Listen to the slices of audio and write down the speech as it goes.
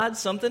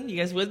Something? You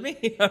guys with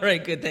me? All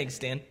right, good. Thanks,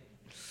 Dan.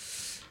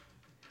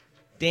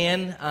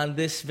 Dan, on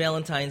this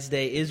Valentine's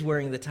Day, is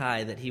wearing the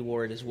tie that he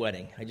wore at his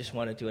wedding. I just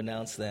wanted to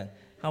announce that.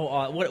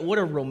 What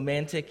a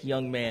romantic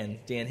young man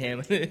Dan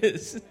Hammond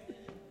is.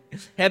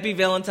 Happy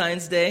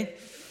Valentine's Day.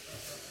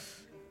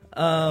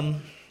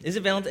 Is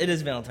it Valentine's? It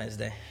is Valentine's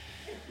Day.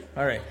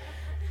 All right.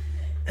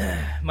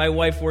 My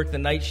wife worked the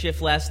night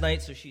shift last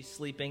night, so she's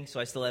sleeping,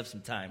 so I still have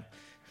some time.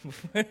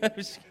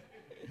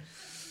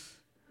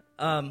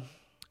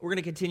 We're going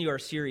to continue our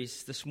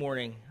series this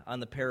morning on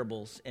the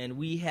parables, and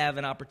we have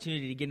an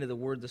opportunity to get into the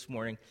Word this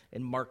morning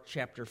in Mark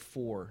chapter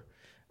 4.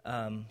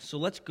 So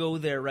let's go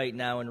there right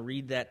now and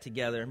read that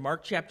together.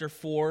 Mark chapter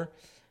 4,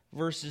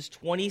 verses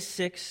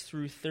 26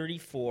 through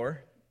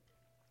 34.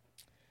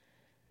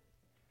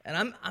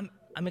 And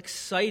I'm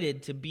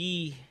excited to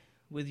be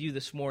with you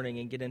this morning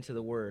and get into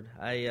the Word.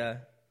 I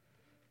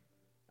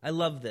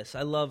love this.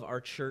 I love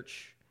our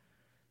church.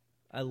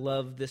 I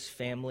love this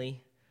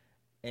family,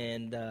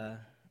 and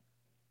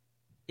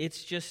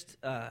it's just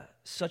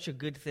such a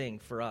good thing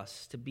for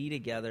us to be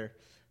together,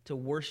 to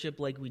worship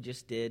like we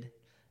just did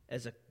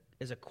as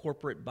a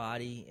corporate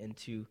body, and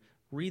to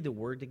read the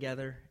Word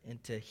together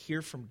and to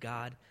hear from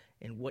God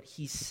and what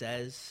He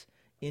says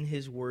in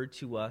His Word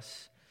to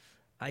us.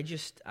 I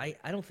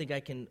don't think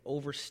I can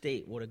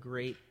overstate what a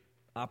great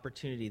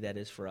opportunity that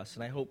is for us,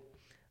 and I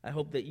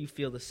hope that you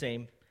feel the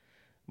same.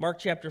 Mark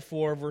chapter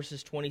 4,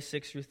 verses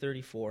 26 through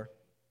 34.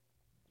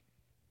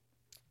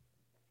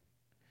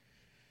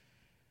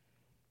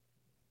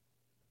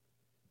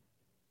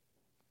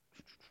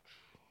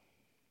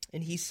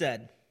 And he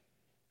said,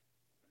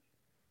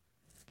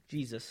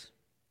 Jesus,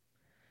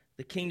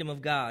 the kingdom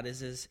of God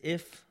is as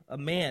if a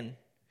man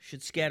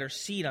should scatter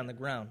seed on the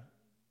ground.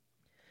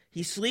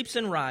 He sleeps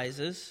and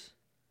rises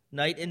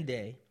night and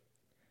day,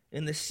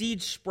 and the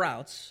seed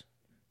sprouts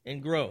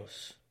and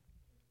grows.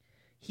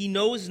 He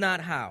knows not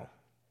how.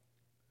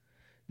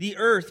 The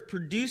earth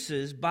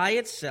produces by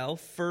itself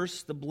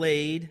first the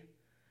blade,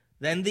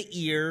 then the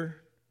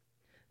ear,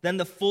 then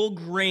the full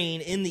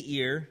grain in the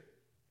ear.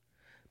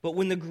 But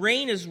when the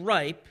grain is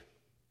ripe,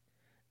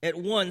 at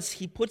once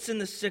he puts in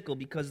the sickle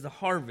because the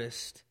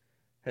harvest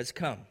has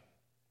come.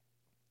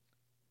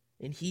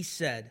 And he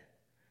said,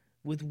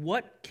 with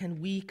what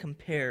can we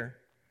compare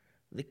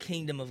the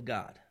kingdom of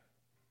God?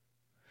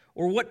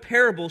 Or what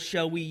parable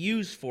shall we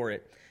use for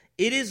it?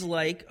 It is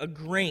like a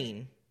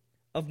grain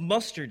of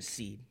mustard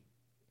seed,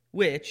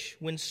 which,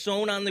 when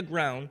sown on the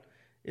ground,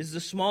 is the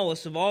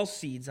smallest of all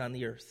seeds on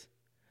the earth.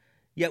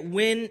 Yet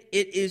when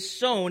it is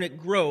sown, it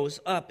grows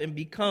up and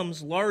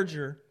becomes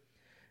larger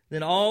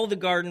than all the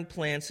garden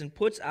plants and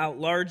puts out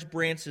large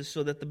branches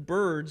so that the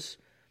birds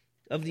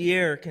of the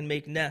air can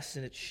make nests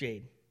in its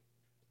shade.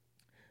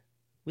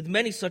 With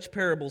many such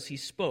parables he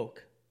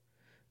spoke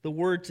the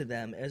word to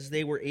them as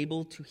they were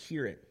able to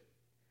hear it.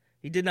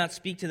 He did not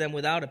speak to them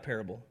without a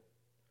parable,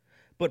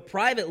 but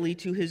privately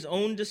to his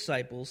own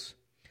disciples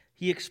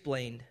he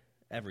explained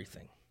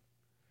everything.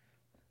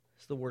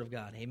 It's the word of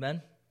God.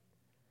 Amen.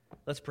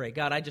 Let's pray.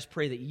 God, I just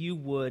pray that you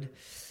would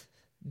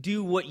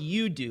do what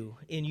you do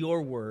in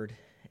your word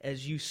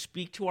as you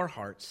speak to our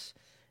hearts,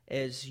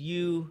 as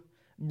you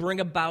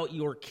bring about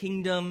your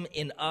kingdom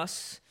in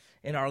us,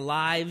 in our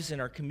lives, in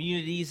our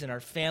communities, in our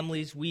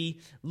families. We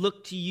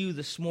look to you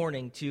this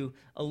morning to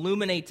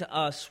illuminate to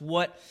us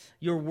what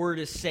your word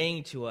is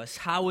saying to us,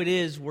 how it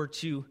is we're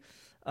to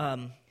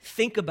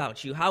think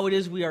about you, how it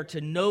is we are to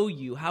know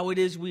you, how it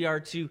is we are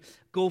to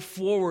go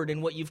forward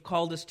in what you've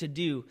called us to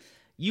do.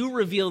 You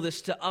reveal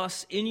this to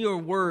us in your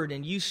word,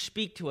 and you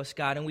speak to us,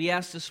 God. And we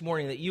ask this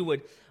morning that you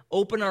would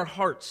open our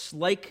hearts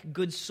like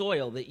good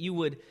soil, that you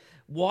would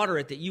water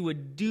it, that you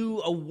would do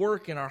a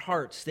work in our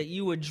hearts, that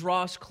you would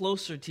draw us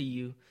closer to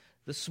you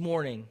this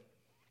morning.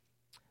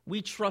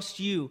 We trust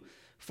you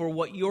for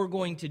what you're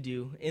going to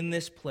do in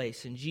this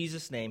place. In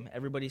Jesus' name,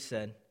 everybody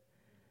said,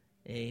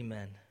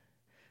 amen.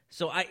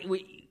 So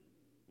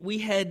we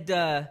had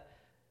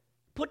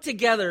put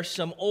together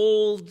some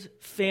old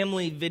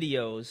family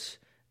videos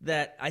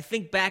that I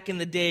think back in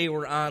the day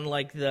were on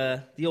like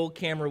the old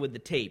camera with the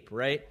tape,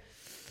 right?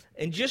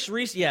 And just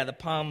recently, the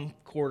Palm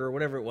Quarter,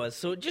 whatever it was.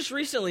 So just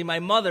recently,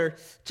 my mother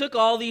took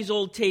all these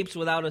old tapes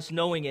without us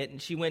knowing it,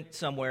 and she went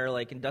somewhere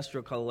like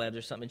Industrial Color Labs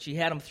or something, and she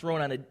had them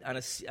thrown on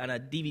a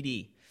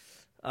DVD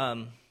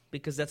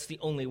because that's the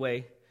only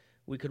way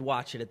we could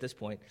watch it at this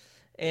point.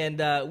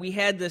 And we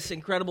had this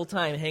incredible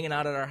time hanging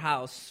out at our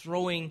house,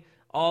 throwing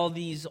all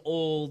these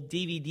old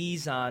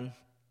DVDs on.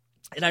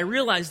 And I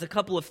realized a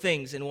couple of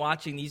things in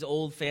watching these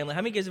old family. How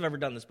many of you guys have ever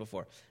done this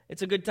before?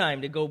 It's a good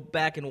time to go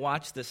back and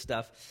watch this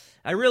stuff.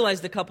 I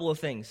realized a couple of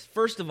things.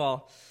 First of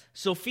all,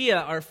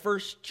 Sophia, our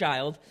first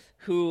child,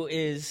 who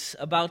is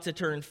about to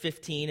turn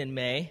 15 in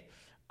May,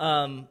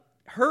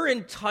 her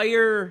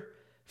entire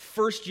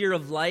first year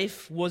of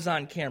life was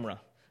on camera.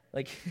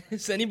 Like,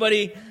 is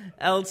anybody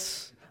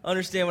else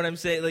understand what I'm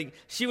saying. Like,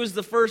 she was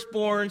the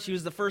firstborn. She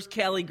was the first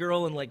Cali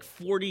girl in like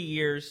 40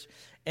 years.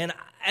 And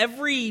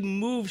every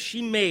move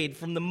she made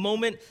from the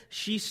moment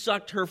she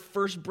sucked her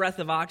first breath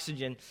of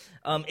oxygen,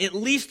 at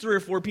least 3 or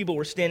 4 people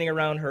were standing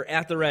around her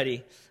at the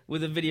ready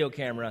with a video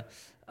camera.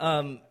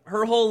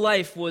 Her whole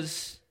life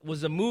was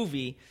a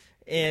movie,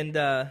 and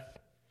I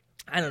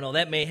don't know,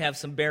 that may have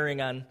some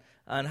bearing on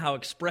how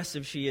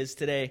expressive she is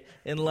today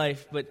in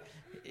life, but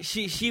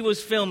she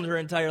was filmed her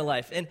entire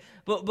life.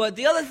 But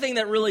the other thing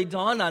that really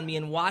dawned on me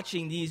in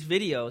watching these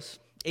videos,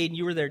 Aiden,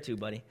 you were there too,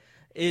 buddy,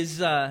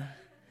 is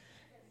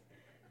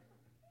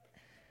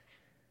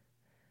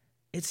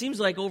it seems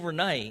like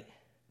overnight,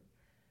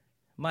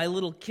 my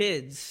little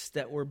kids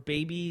that were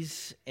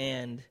babies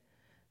and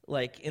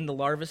like in the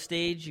larva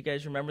stage, you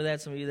guys remember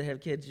that? Some of you that have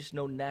kids, just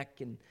no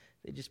neck and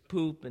they just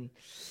poop and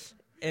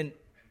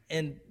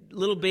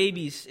little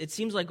babies. It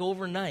seems like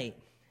overnight,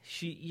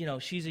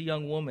 she's a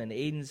young woman.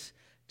 Aiden's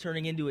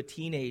turning into a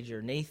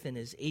teenager. Nathan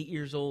is 8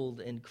 years old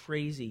and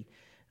crazy.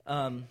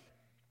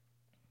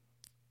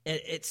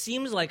 It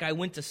seems like I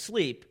went to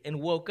sleep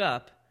and woke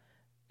up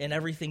and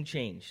everything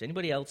changed.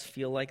 Anybody else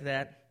feel like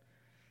that?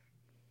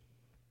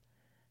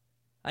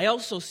 I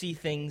also see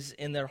things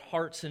in their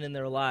hearts and in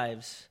their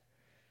lives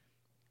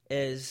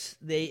as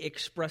they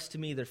express to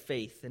me their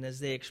faith, and as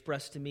they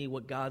express to me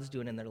what God's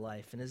doing in their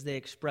life, and as they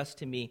express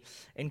to me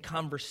in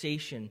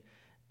conversation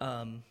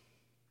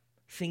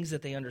things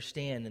that they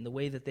understand and the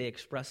way that they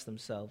express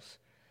themselves,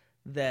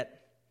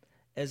 that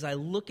as I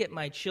look at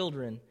my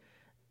children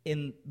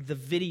in the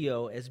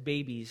video as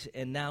babies,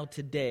 and now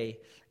today,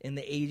 in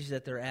the age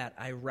that they're at,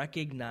 I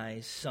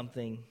recognize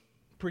something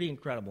pretty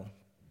incredible.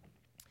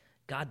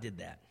 God did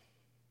that.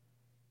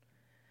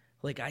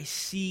 Like, I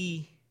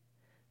see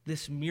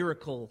this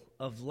miracle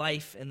of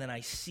life, and then I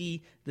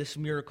see this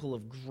miracle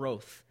of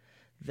growth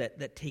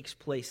that takes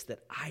place that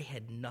I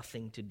had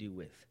nothing to do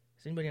with.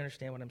 Does anybody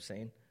understand what I'm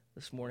saying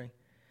this morning?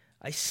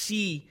 I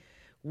see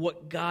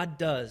what God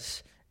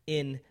does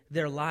in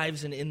their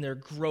lives and in their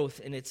growth,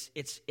 and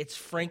it's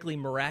frankly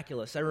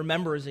miraculous. I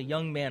remember as a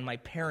young man, my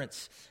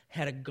parents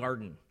had a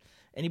garden.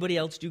 Anybody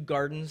else do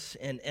gardens?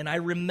 And I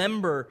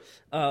remember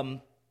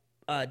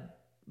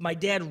my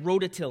dad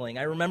rototilling.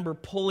 I remember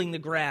pulling the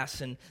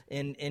grass and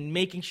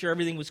making sure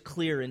everything was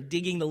clear and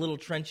digging the little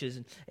trenches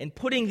and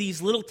putting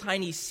these little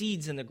tiny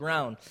seeds in the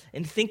ground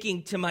and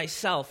thinking to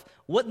myself,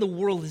 what in the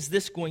world is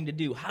this going to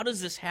do? How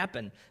does this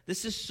happen?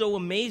 This is so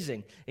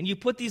amazing. And you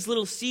put these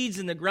little seeds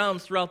in the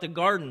ground throughout the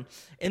garden,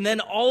 and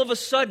then all of a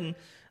sudden,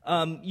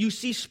 you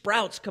see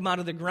sprouts come out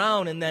of the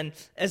ground, and then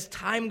as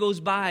time goes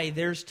by,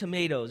 there's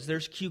tomatoes,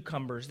 there's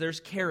cucumbers, there's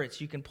carrots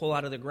you can pull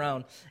out of the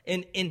ground.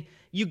 And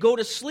you go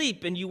to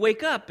sleep, and you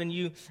wake up, and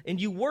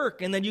you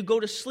work, and then you go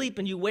to sleep,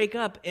 and you wake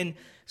up, and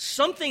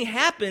something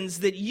happens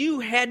that you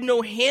had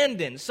no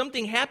hand in.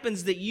 Something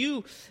happens that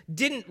you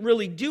didn't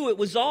really do. It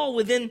was all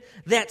within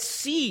that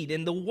seed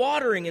and the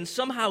watering, and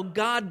somehow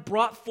God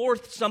brought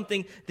forth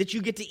something that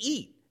you get to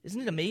eat.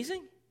 Isn't it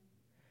amazing?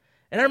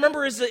 And I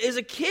remember as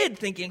a kid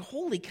thinking,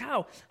 holy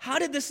cow, how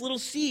did this little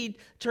seed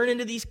turn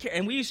into these carrots?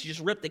 And we used to just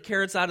rip the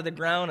carrots out of the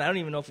ground. I don't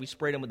even know if we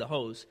sprayed them with the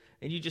hose.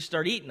 And you just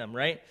start eating them,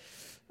 right?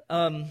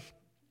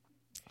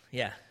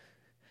 Yeah.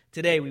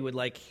 Today we would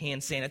like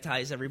hand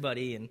sanitize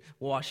everybody and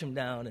wash them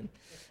down.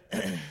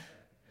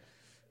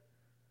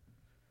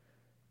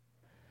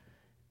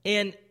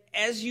 And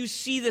as you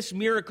see this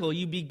miracle,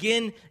 you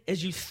begin,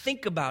 as you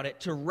think about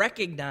it, to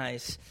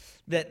recognize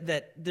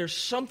that there's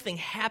something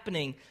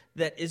happening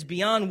that is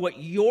beyond what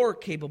you're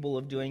capable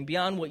of doing,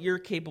 beyond what you're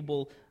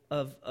capable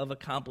of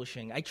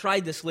accomplishing. I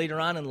tried this later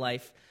on in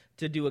life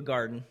to do a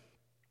garden,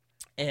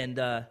 and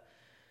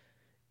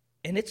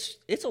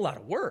it's a lot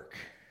of work.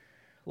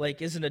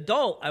 Like, as an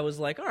adult, I was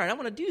like, all right, I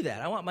want to do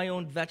that. I want my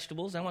own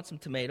vegetables. I want some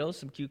tomatoes,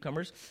 some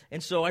cucumbers.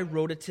 And so I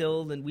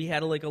rototilled, and we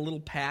had a little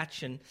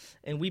patch, and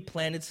we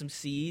planted some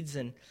seeds.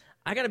 And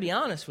I got to be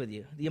honest with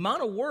you, the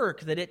amount of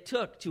work that it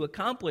took to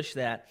accomplish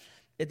that,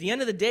 at the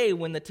end of the day,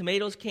 when the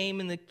tomatoes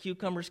came and the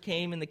cucumbers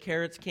came and the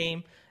carrots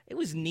came, it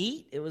was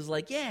neat. It was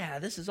like, yeah,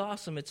 this is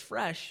awesome. It's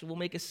fresh. We'll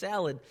make a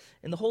salad.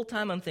 And the whole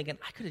time I'm thinking,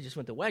 I could have just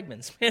went to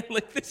Wegmans, man.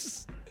 Like,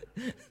 this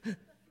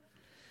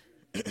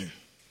is...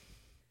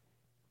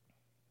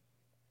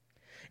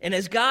 And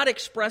as God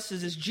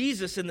expresses, as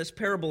Jesus in this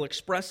parable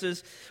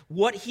expresses,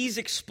 what he's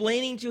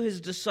explaining to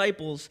his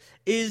disciples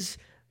is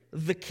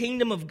the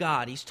kingdom of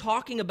God. He's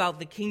talking about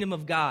the kingdom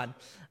of God.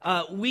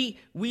 We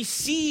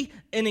see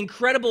an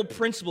incredible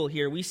principle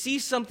here. We see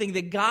something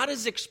that God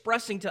is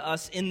expressing to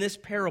us in this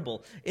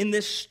parable, in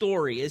this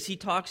story, as he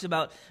talks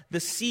about the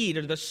seed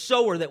or the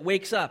sower that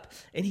wakes up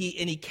and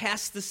he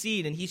casts the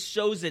seed and he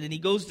sows it and he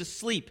goes to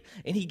sleep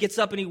and he gets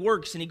up and he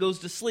works and he goes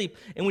to sleep.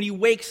 And when he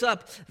wakes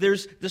up,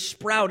 there's the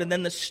sprout and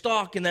then the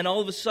stalk, and then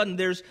all of a sudden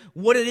there's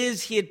what it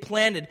is he had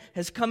planted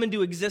has come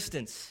into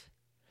existence.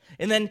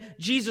 And then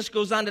Jesus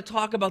goes on to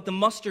talk about the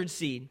mustard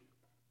seed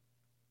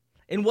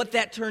and what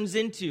that turns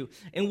into.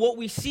 And what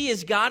we see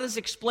is God is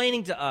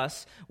explaining to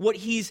us what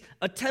he's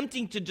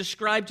attempting to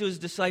describe to his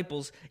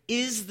disciples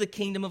is the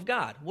kingdom of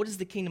God. What is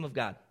the kingdom of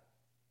God?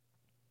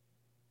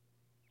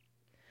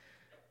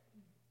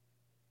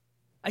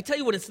 I tell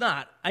you what it's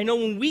not. I know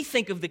when we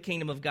think of the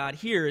kingdom of God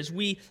here, as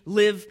we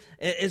live,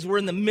 as we're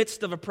in the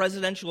midst of a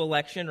presidential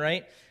election,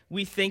 right?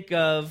 We think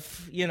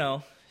of,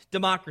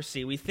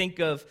 democracy. We think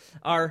of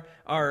our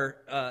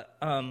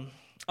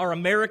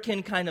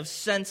American kind of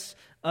sense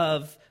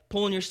of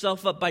pulling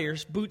yourself up by your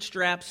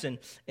bootstraps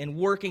and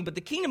working. But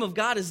the kingdom of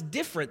God is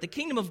different. The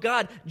kingdom of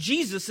God,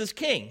 Jesus is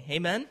king.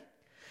 Amen?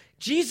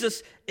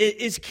 Jesus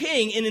is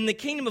king, and in the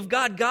kingdom of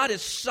God, God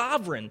is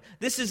sovereign.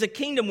 This is a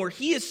kingdom where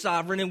he is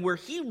sovereign and where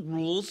he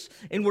rules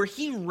and where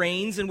he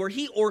reigns and where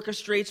he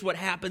orchestrates what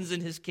happens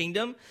in his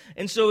kingdom.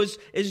 And so as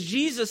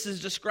Jesus is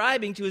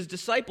describing to his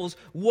disciples,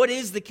 what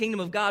is the kingdom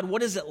of God?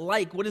 What is it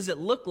like? What does it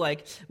look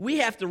like? We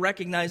have to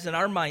recognize in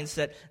our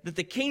mindset that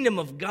the kingdom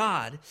of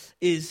God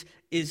is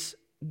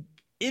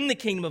in the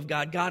kingdom of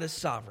God, God is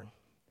sovereign.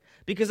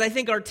 Because I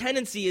think our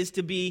tendency is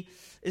to be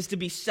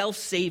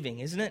self-saving,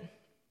 isn't it?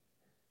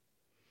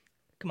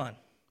 Come on.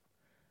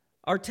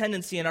 Our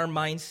tendency and our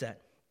mindset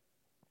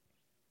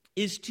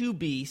is to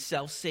be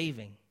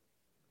self-saving.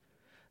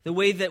 The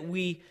way that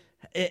we,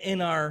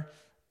 in our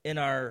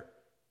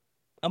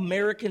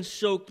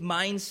American-soaked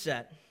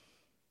mindset,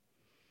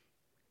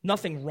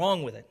 nothing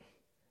wrong with it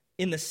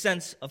in the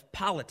sense of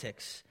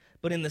politics,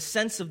 but in the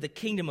sense of the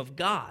kingdom of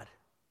God,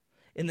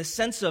 in the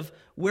sense of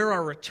where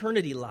our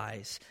eternity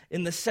lies,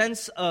 in the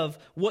sense of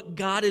what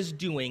God is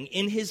doing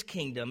in his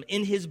kingdom,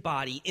 in his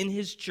body, in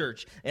his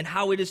church, and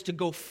how it is to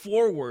go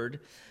forward.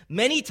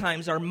 Many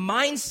times our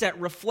mindset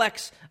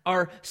reflects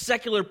our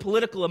secular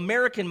political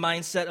American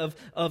mindset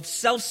of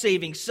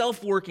self-saving,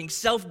 self-working,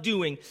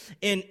 self-doing.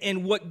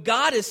 And what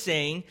God is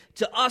saying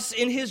to us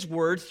in his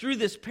word through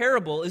this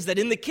parable is that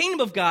in the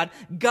kingdom of God,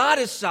 God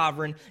is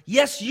sovereign.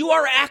 Yes, you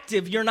are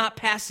active, you're not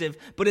passive.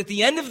 But at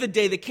the end of the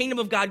day, the kingdom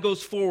of God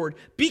goes forward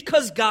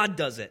because God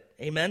does it.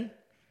 Amen?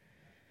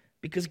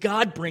 Because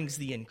God brings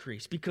the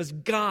increase. Because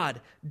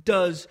God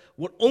does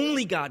what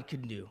only God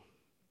can do.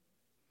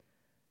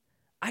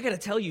 I got to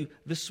tell you,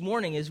 this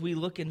morning as we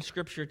look in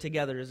Scripture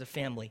together as a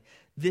family,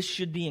 this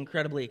should be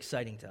incredibly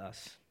exciting to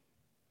us.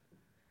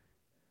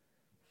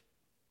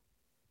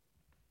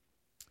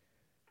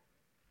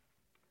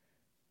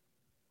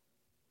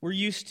 We're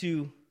used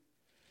to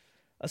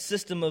a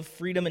system of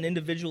freedom and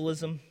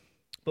individualism,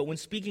 but when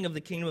speaking of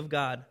the kingdom of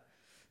God,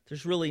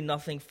 there's really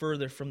nothing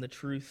further from the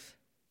truth.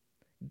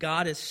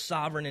 God is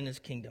sovereign in his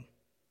kingdom.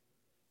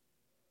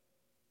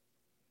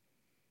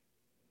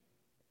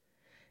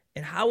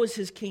 And how is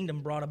his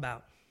kingdom brought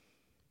about?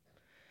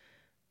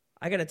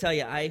 I got to tell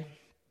you, I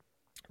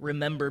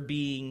remember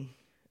being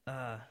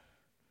a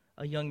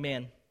young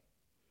man,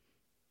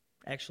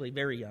 actually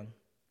very young,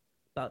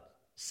 about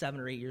 7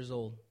 or 8 years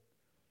old.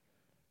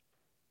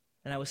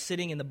 And I was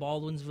sitting in the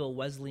Baldwinsville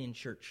Wesleyan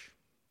Church.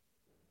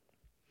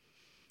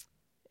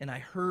 And I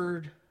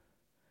heard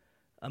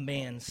a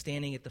man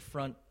standing at the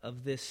front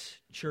of this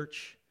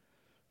church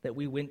that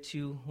we went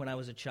to when I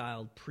was a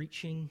child,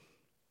 preaching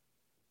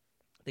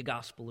the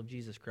gospel of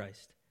Jesus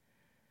Christ.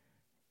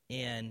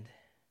 And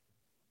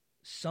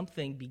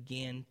something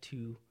began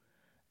to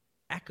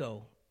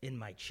echo in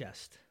my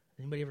chest.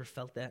 Anybody ever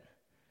felt that?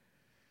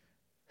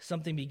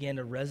 Something began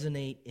to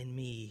resonate in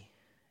me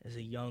as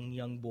a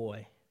young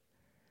boy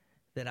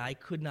that I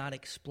could not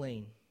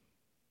explain.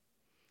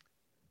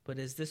 But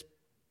as this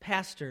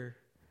pastor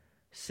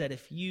said,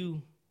 if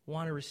you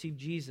want to receive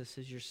Jesus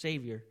as your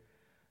Savior,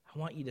 I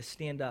want you to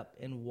stand up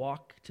and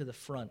walk to the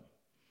front.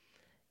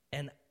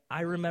 And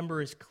I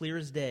remember as clear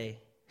as day,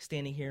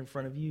 standing here in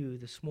front of you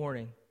this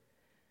morning,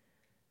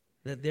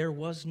 that there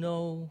was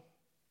no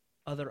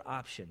other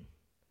option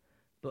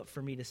but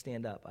for me to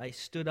stand up. I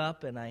stood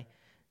up and I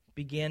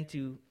began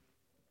to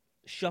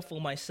shuffle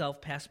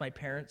myself past my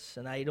parents,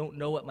 and I don't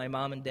know what my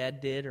mom and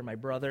dad did or my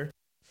brother,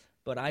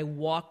 but I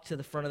walked to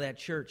the front of that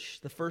church,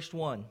 the first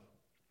one.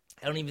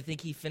 I don't even think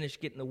he finished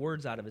getting the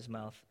words out of his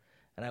mouth.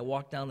 And I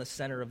walked down the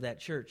center of that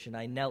church, and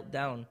I knelt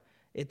down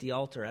at the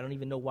altar. I don't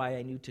even know why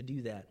I knew to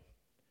do that.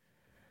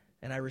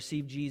 And I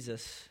received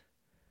Jesus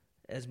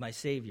as my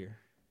Savior.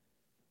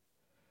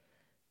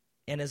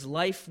 And as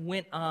life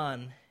went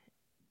on,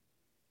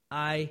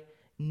 I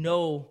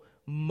know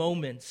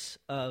moments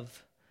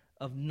of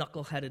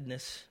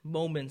knuckleheadedness,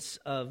 moments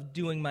of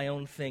doing my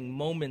own thing,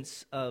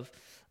 moments of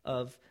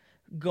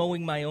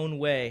going my own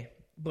way.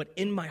 But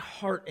in my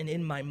heart and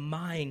in my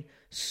mind,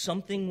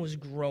 something was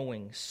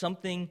growing,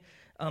 something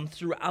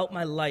throughout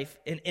my life.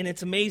 And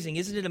it's amazing.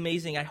 Isn't it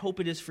amazing? I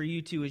hope it is for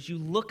you too. As you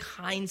look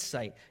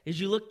hindsight, as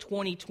you look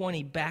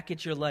 2020 back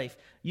at your life,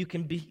 you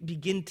can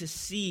begin to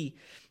see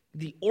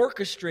the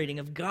orchestrating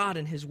of God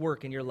and his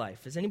work in your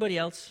life. Does anybody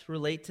else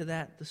relate to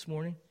that this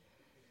morning?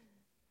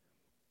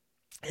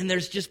 And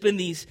there's just been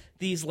these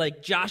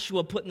like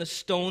Joshua putting the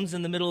stones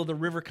in the middle of the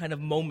river kind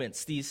of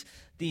moments, these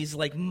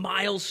like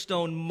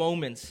milestone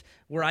moments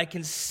where I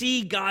can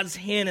see God's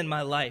hand in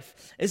my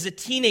life. As a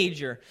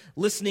teenager,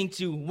 listening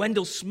to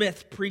Wendell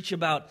Smith preach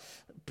about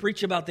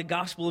preach about the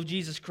gospel of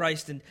Jesus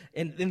Christ and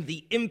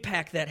the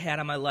impact that had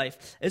on my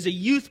life. As a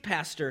youth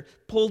pastor,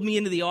 pulled me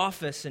into the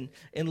office and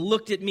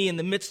looked at me in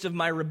the midst of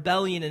my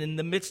rebellion and in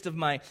the midst of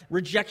my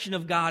rejection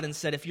of God and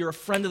said, if you're a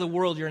friend of the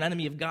world, you're an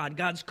enemy of God.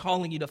 God's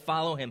calling you to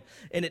follow him.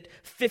 And at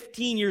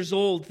 15 years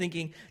old,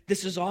 thinking,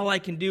 this is all I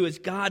can do, as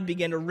God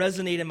began to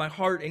resonate in my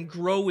heart and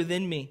grow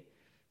within me.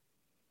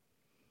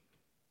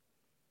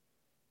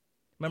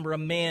 Remember a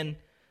man,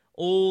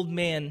 old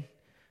man,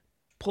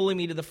 pulling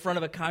me to the front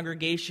of a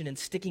congregation and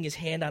sticking his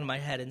hand on my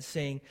head and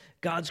saying,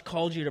 God's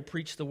called you to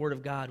preach the word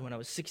of God, when I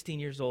was 16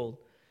 years old,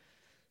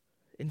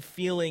 and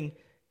feeling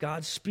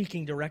God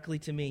speaking directly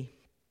to me.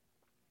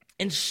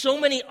 And so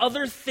many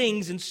other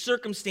things and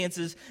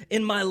circumstances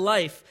in my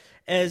life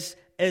as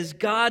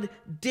God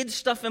did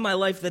stuff in my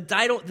life that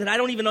I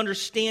don't even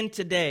understand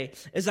today.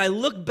 As I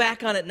look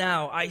back on it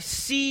now, I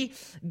see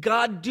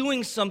God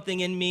doing something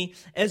in me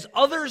as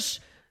others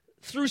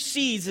through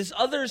seeds, as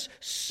others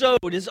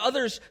sowed, as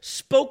others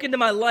spoke into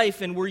my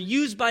life and were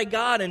used by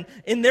God and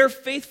in their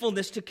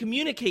faithfulness to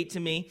communicate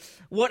to me.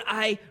 What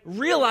I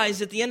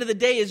realize at the end of the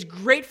day, as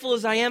grateful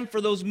as I am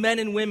for those men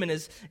and women,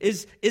 as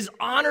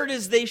honored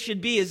as they should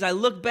be, as I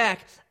look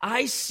back,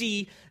 I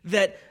see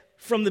that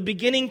from the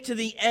beginning to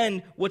the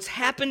end, what's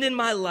happened in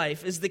my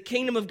life as the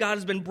kingdom of God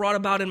has been brought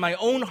about in my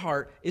own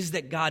heart is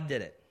that God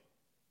did it.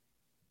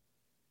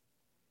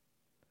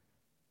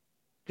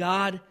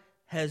 God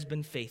has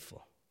been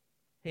faithful.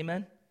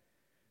 Amen?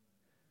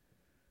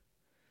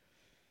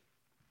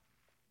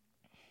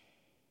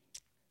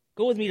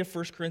 Go with me to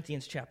 1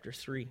 Corinthians chapter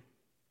 3,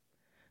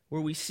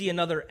 where we see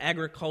another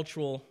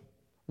agricultural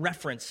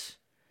reference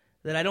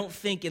that I don't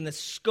think in the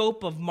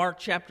scope of Mark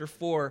chapter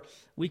 4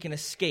 we can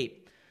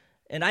escape.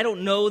 And I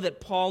don't know that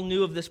Paul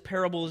knew of this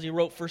parable as he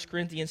wrote 1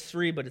 Corinthians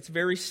 3, but it's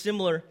very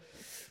similar.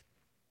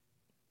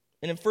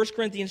 And in 1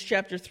 Corinthians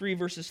chapter 3,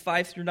 verses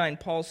 5 through 9,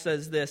 Paul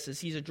says this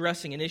as he's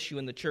addressing an issue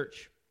in the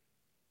church.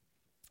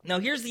 Now,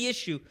 here's the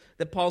issue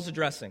that Paul's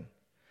addressing.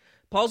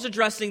 Paul's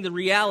addressing the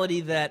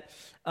reality that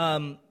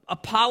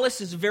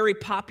Apollos is very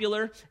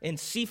popular, and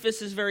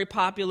Cephas is very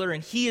popular,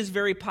 and he is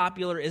very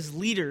popular as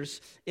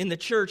leaders in the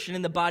church and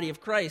in the body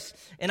of Christ.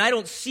 And I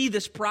don't see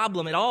this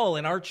problem at all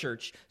in our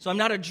church. So I'm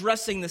not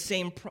addressing the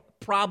same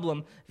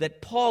problem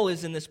that Paul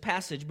is in this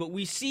passage, but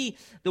we see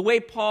the way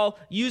Paul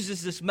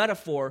uses this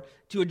metaphor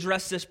to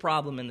address this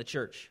problem in the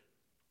church.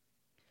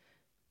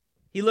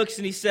 He looks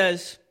and he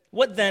says,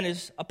 what then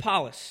is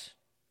Apollos?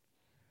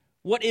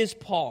 What is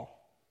Paul?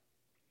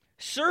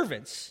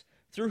 Servants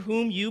through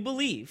whom you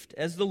believed,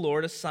 as the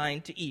Lord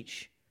assigned to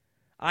each.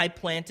 I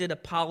planted,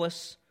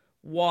 Apollos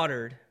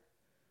watered,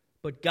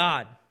 but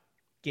God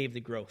gave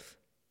the growth.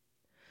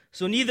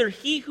 So neither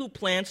he who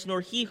plants nor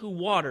he who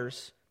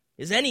waters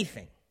is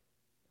anything,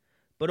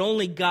 but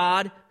only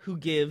God who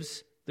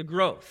gives the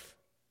growth.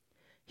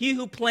 He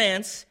who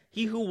plants,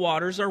 he who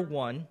waters are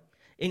one,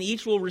 and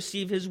each will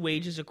receive his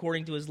wages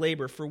according to his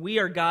labor. For we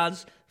are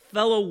God's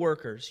fellow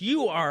workers.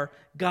 You are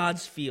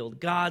God's field,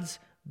 God's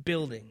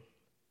building.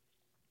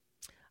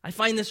 I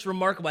find this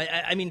remarkable.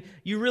 I mean,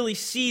 you really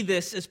see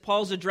this as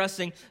Paul's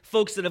addressing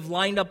folks that have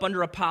lined up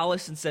under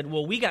Apollos and said,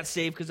 well, we got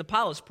saved because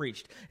Apollos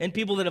preached. And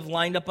people that have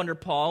lined up under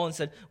Paul and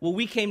said, well,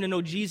 we came to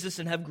know Jesus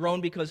and have grown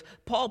because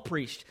Paul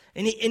preached.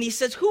 And he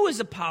says, who is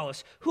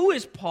Apollos? Who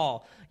is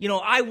Paul? You know,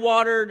 I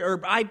watered,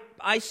 or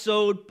I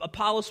sowed,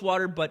 Apollos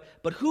watered, but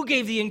who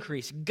gave the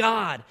increase?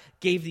 God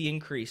gave the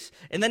increase.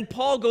 And then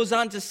Paul goes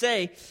on to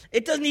say,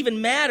 it doesn't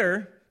even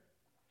matter.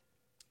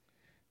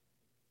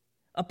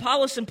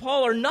 Apollos and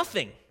Paul are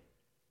nothing.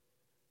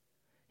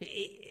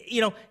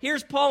 You know,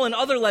 here's Paul in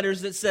other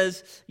letters that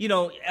says, you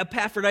know,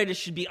 Epaphroditus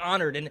should be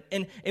honored.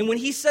 And when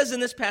he says in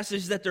this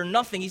passage that they're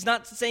nothing, he's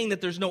not saying that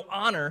there's no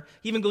honor.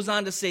 He even goes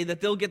on to say that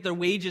they'll get their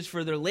wages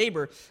for their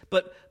labor.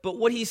 But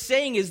what he's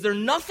saying is they're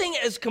nothing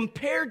as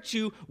compared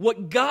to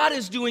what God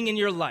is doing in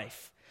your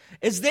life.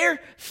 As they're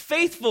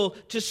faithful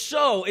to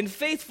sow and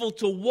faithful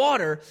to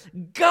water,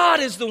 God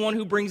is the one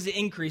who brings the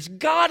increase.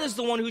 God is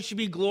the one who should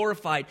be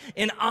glorified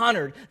and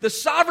honored. The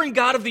sovereign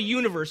God of the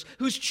universe,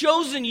 who's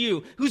chosen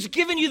you, who's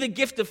given you the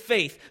gift of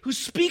faith, who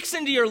speaks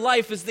into your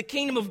life as the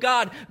kingdom of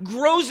God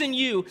grows in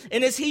you,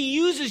 and as he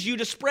uses you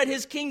to spread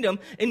his kingdom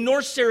in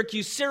North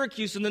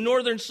Syracuse, and the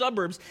northern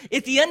suburbs.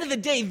 At the end of the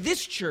day,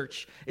 this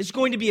church is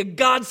going to be a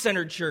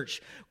God-centered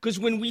church. Because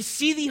when we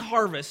see the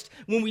harvest,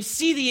 when we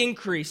see the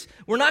increase,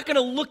 we're not going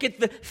to look at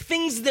the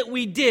things that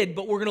we did,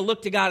 but we're going to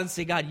look to God and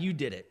say, God, you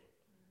did it.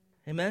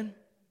 Amen?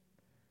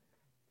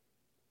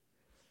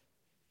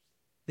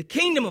 The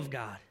kingdom of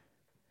God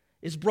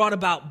is brought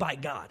about by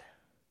God.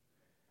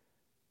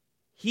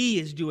 He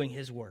is doing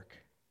his work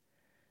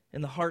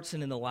in the hearts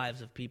and in the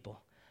lives of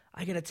people.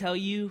 I got to tell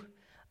you,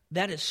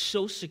 that is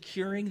so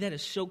securing, that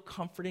is so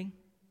comforting.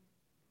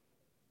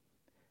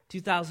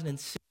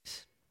 2006.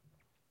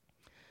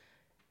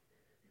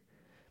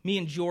 Me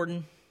and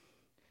Jordan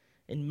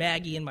and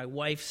Maggie and my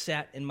wife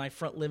sat in my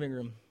front living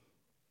room,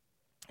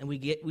 and we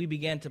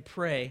began to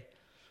pray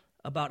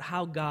about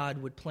how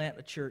God would plant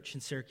a church in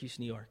Syracuse,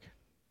 New York.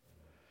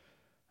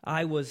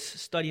 I was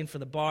studying for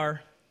the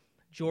bar.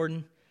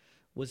 Jordan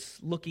was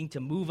looking to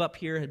move up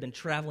here, had been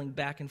traveling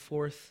back and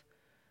forth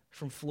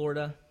from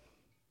Florida.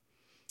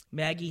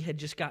 Maggie had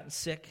just gotten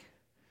sick,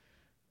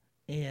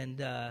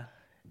 and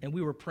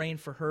we were praying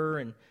for her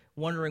and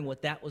wondering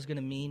what that was going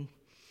to mean.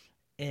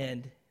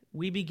 And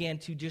we began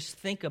to just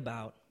think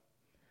about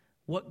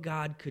what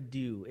God could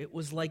do. It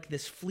was like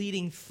this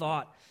fleeting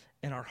thought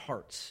in our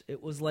hearts.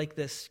 It was like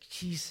this,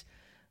 geez,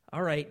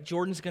 all right,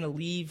 Jordan's going to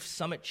leave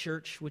Summit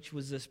Church, which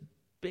was this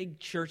big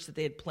church that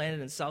they had planted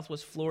in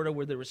Southwest Florida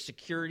where there was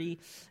security,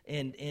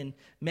 and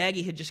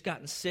Maggie had just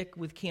gotten sick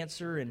with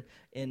cancer,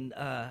 and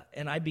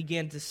I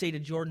began to say to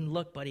Jordan,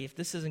 look, buddy, if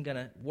this isn't going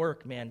to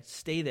work, man,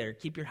 stay there,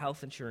 keep your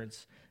health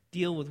insurance,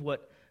 deal with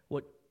what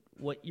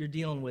you're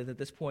dealing with at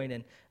this point.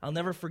 And I'll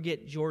never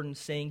forget Jordan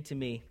saying to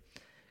me,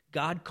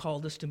 God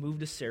called us to move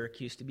to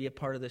Syracuse to be a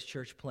part of this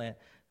church plant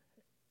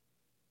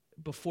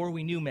before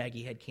we knew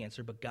Maggie had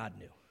cancer, but God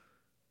knew.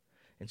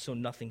 And so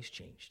nothing's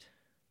changed.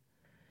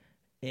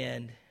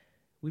 And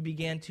we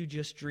began to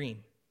just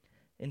dream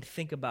and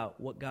think about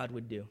what God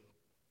would do.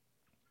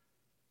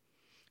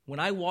 When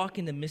I walk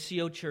into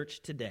Missio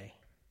Church today,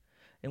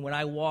 and when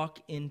I walk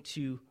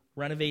into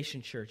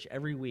Renovation Church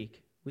every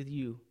week with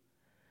you,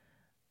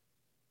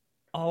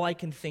 all I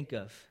can think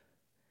of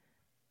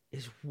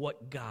is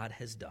what God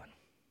has done.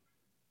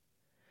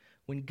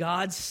 When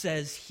God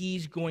says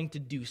he's going to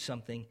do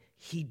something,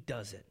 he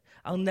does it.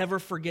 I'll never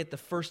forget the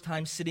first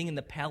time sitting in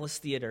the Palace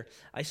Theater,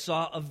 I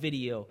saw a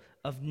video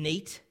of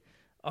Nate.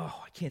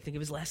 Oh, I can't think of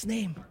his last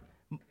name.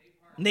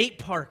 Nate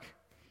Park.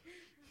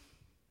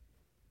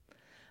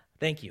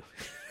 Thank you.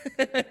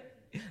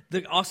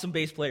 The awesome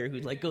bass player who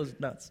goes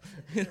nuts.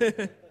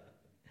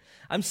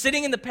 I'm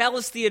sitting in the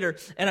Palace Theater,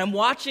 and I'm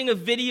watching a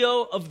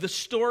video of the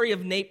story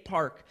of Nate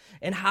Park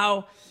and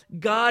how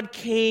God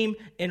came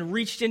and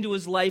reached into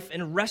his life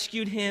and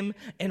rescued him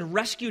and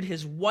rescued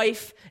his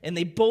wife, and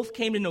they both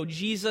came to know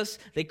Jesus.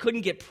 They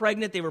couldn't get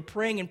pregnant. They were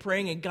praying,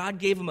 and God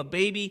gave him a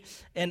baby.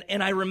 And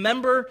I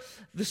remember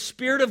the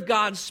Spirit of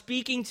God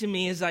speaking to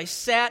me as I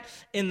sat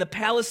in the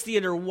Palace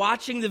Theater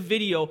watching the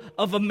video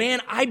of a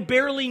man I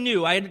barely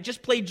knew. I had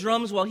just played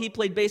drums while he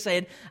played bass.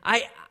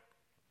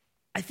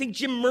 I think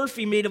Jim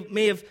Murphy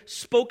may have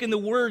spoken the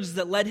words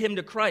that led him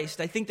to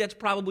Christ. I think that's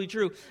probably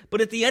true.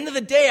 But at the end of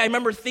the day, I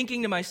remember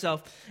thinking to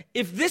myself,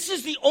 if this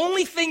is the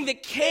only thing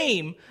that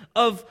came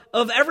of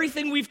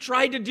everything we've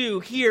tried to do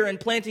here in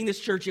planting this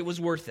church, it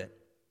was worth it.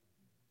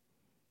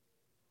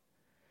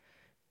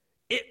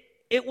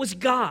 It was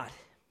God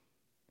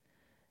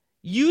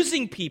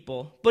using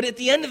people, but at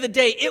the end of the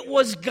day, it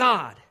was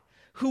God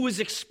who was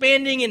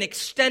expanding and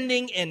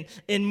extending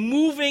and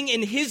moving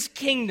in his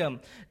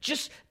kingdom.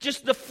 Just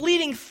the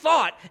fleeting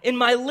thought in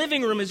my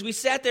living room as we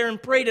sat there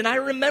and prayed, and I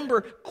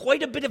remember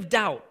quite a bit of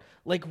doubt.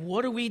 Like,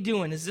 what are we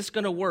doing? Is this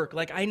going to work?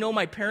 Like, I know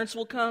my parents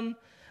will come.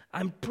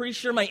 I'm pretty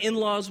sure my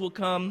in-laws will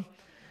come.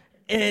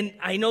 And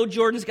I know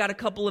Jordan's got a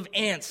couple of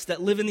aunts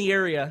that live in the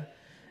area.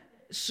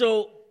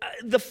 So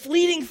the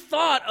fleeting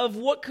thought of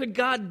what could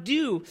God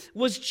do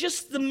was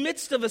just the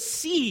midst of a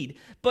seed.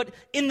 But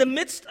in the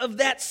midst of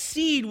that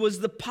seed was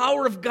the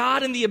power of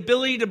God and the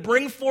ability to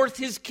bring forth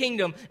his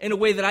kingdom in a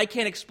way that I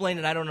can't explain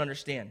and I don't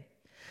understand.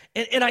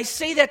 And I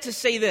say that to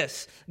say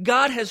this.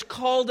 God has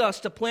called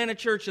us to plant a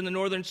church in the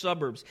northern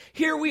suburbs.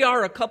 Here we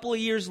are a couple of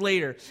years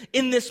later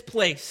in this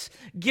place,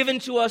 given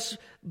to us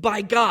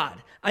by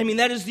God. I mean,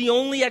 that is the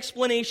only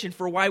explanation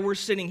for why we're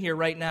sitting here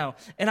right now.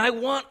 And I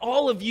want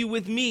all of you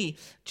with me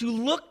to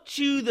look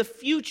to the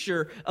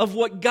future of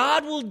what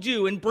God will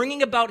do in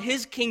bringing about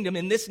his kingdom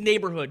in this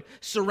neighborhood,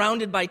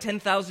 surrounded by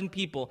 10,000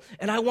 people.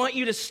 And I want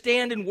you to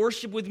stand and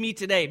worship with me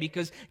today,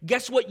 because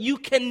guess what? You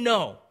can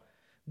know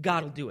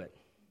God will do it.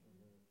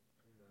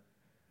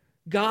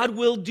 God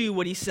will do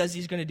what he says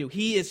he's going to do.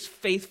 He is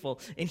faithful,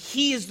 and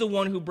he is the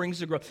one who brings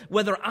the growth.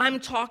 Whether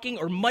I'm talking,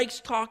 or Mike's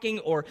talking,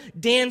 or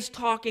Dan's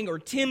talking, or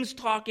Tim's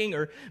talking,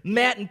 or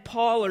Matt and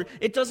Paul, or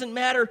it doesn't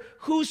matter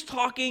who's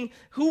talking,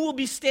 who will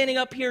be standing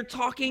up here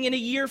talking in a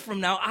year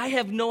from now. I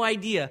have no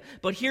idea.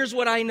 But here's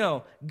what I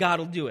know. God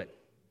will do it.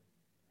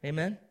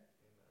 Amen?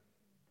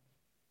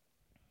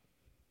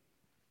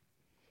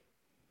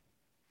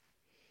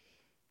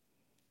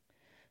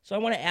 So I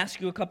want to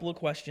ask you a couple of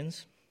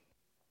questions.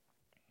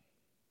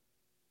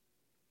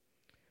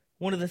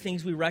 One of the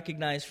things we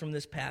recognize from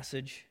this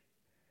passage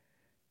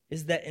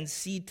is that in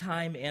seed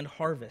time and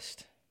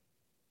harvest,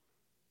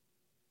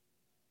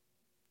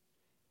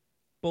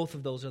 both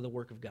of those are the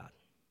work of God.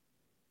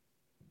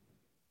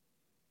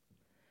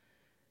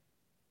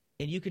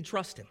 And you can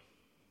trust him.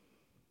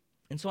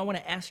 And so I want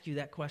to ask you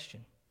that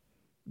question.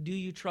 Do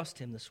you trust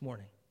him this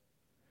morning?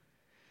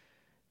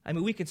 I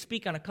mean, we can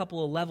speak on a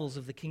couple of levels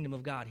of the kingdom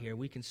of God here.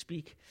 We can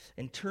speak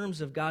in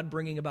terms of God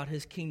bringing about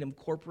his kingdom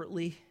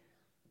corporately.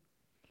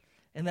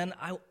 And then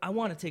I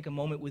want to take a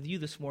moment with you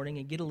this morning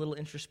and get a little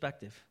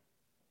introspective.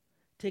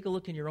 Take a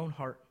look in your own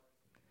heart.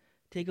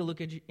 Take a look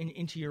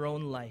into your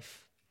own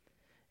life.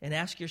 And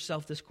ask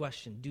yourself this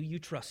question. Do you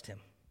trust him?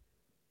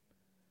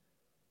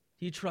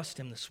 Do you trust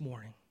him this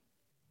morning?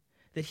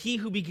 That he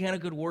who began a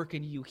good work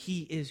in you,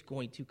 he is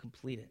going to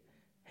complete it.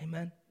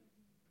 Amen?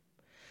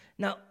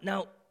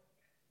 Now,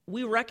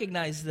 we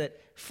recognize that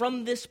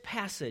from this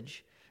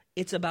passage,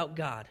 it's about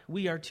God.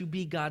 We are to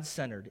be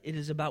God-centered. It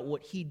is about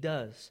what he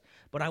does.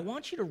 But I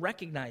want you to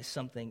recognize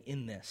something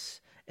in this.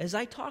 As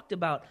I talked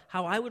about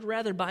how I would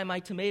rather buy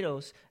my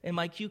tomatoes and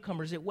my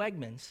cucumbers at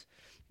Wegmans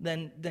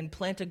than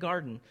plant a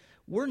garden,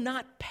 we're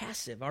not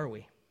passive, are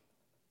we,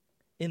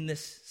 in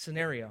this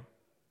scenario?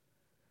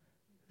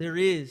 There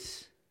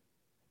is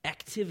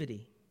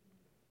activity.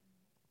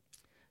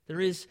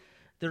 There is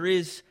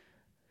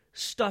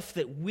stuff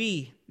that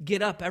we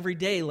get up every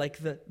day like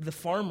the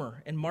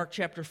farmer in Mark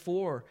chapter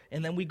 4,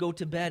 and then we go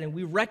to bed, and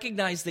we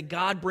recognize that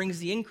God brings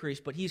the increase,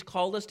 but he's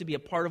called us to be a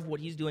part of what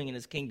he's doing in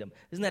his kingdom.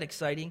 Isn't that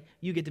exciting?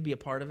 You get to be a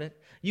part of it.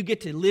 You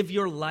get to live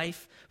your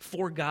life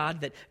for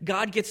God, that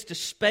God gets to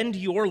spend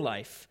your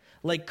life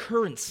like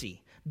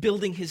currency,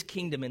 building his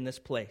kingdom in this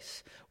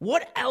place.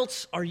 What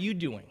else are you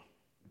doing?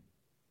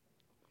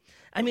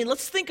 I mean,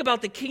 let's think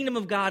about the kingdom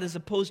of God as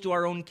opposed to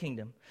our own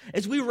kingdom.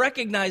 As we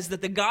recognize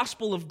that the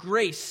gospel of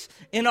grace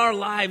in our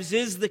lives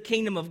is the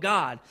kingdom of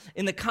God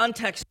in the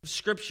context of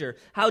Scripture,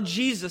 how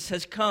Jesus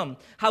has come,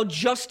 how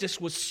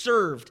justice was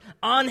served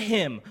on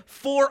him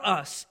for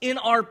us in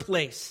our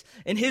place,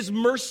 and his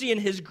mercy and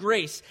his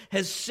grace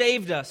has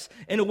saved us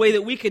in a way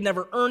that we could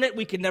never earn it,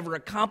 we could never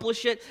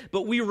accomplish it,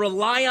 but we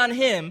rely on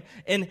him,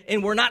 and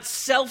we're not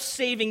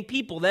self-saving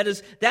people.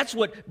 That's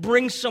what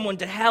brings someone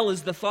to hell,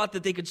 is the thought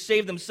that they could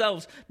save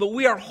themselves. But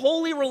we are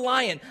wholly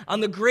reliant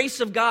on the grace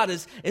of God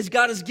as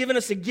God has given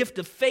us a gift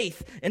of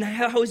faith and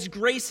how his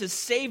grace has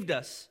saved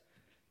us.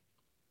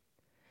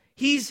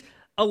 He's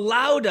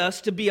allowed us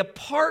to be a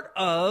part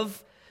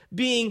of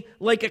being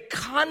like a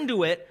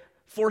conduit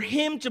for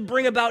him to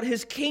bring about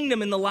his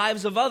kingdom in the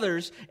lives of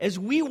others as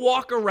we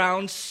walk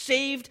around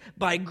saved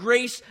by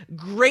grace,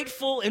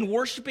 grateful and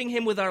worshiping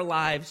him with our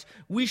lives.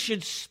 We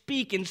should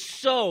speak and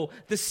sow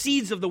the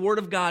seeds of the word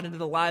of God into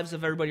the lives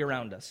of everybody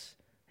around us.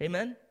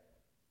 Amen?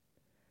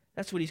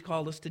 That's what he's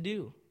called us to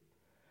do.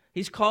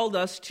 He's called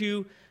us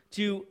to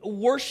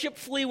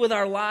worshipfully with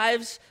our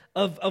lives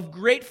of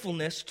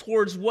gratefulness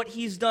towards what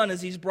he's done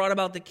as he's brought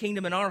about the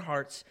kingdom in our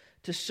hearts,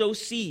 to sow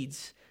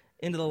seeds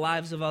into the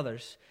lives of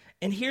others.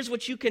 And here's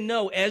what you can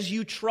know as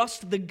you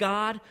trust the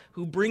God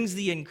who brings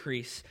the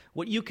increase,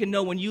 what you can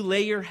know when you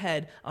lay your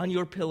head on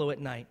your pillow at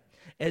night,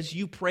 as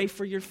you pray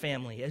for your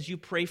family, as you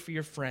pray for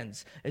your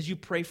friends, as you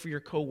pray for your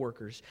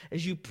coworkers,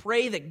 as you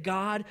pray that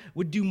God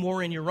would do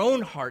more in your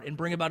own heart and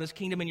bring about his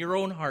kingdom in your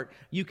own heart,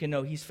 you can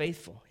know he's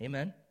faithful.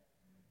 Amen?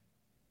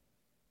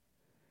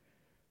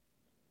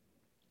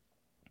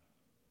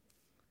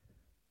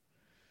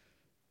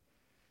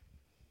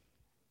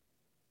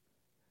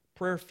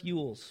 Prayer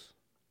fuels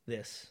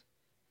this.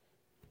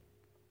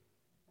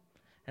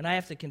 And I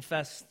have to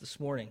confess this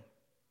morning,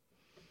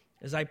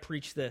 as I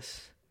preach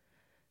this,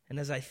 and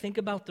as I think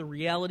about the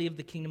reality of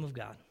the kingdom of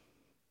God,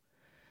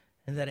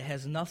 and that it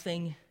has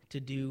nothing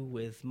to do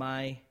with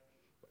my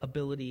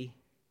ability,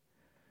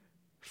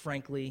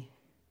 frankly,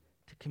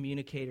 to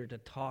communicate or to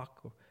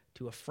talk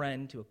to a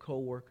friend, to a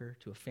coworker,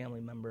 to a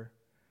family member.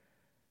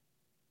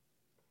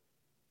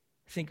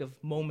 Think of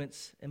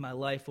moments in my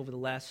life over the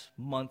last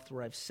month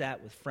where I've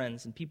sat with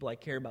friends and people I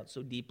care about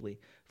so deeply,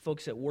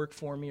 folks that work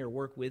for me or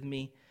work with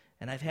me,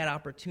 and I've had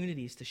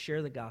opportunities to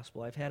share the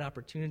gospel. I've had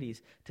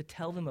opportunities to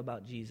tell them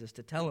about Jesus,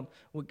 to tell them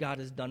what God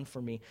has done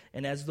for me.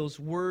 And as those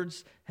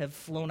words have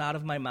flown out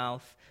of my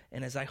mouth,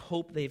 and as I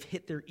hope they've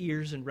hit their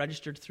ears and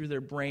registered through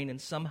their brain and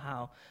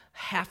somehow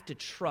have to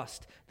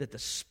trust that the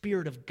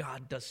Spirit of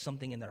God does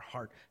something in their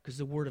heart, because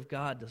the Word of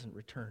God doesn't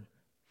return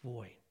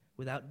void,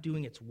 without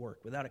doing its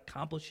work, without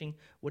accomplishing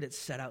what it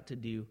set out to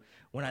do.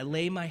 When I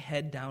lay my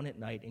head down at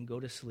night and go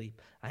to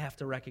sleep, I have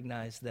to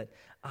recognize that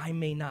I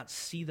may not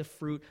see the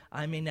fruit,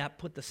 I may not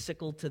put the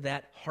sickle to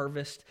that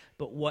harvest,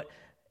 but what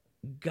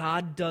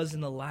God does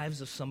in the lives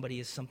of somebody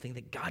is something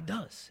that God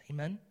does.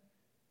 Amen?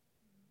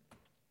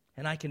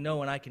 And I can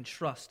know and I can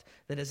trust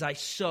that as I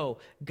sow,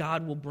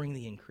 God will bring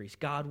the increase.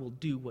 God will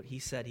do what he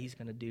said he's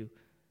going to do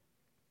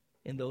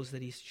in those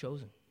that he's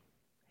chosen.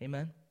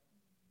 Amen?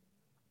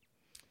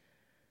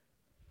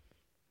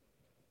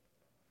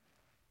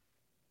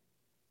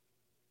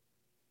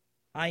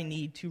 I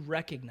need to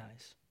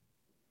recognize,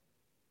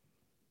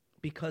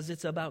 because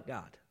it's about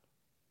God,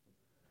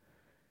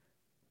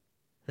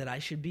 that I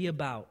should be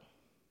about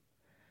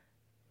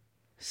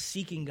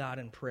seeking God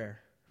in prayer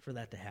for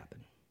that to happen.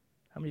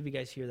 How many of you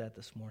guys hear that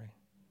this morning?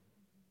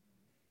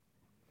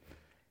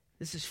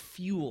 This is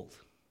fueled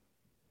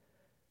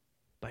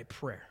by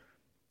prayer.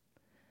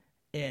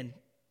 And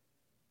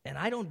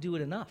I don't do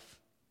it enough.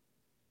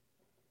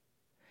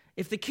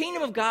 If the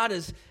kingdom of God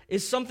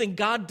is something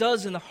God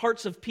does in the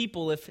hearts of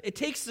people, if it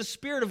takes the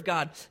Spirit of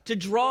God to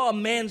draw a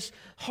man's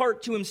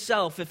heart to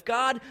himself, if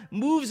God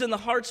moves in the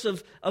hearts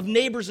of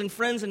neighbors and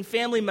friends and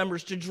family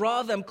members to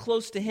draw them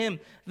close to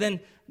him,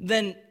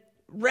 then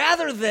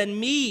rather than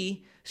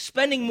me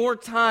spending more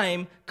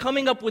time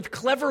coming up with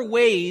clever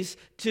ways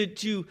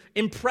to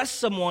impress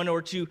someone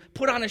or to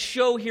put on a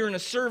show here in a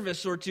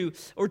service or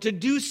to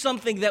do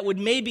something that would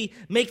maybe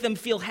make them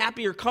feel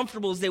happy or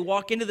comfortable as they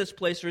walk into this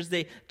place or as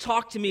they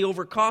talk to me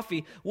over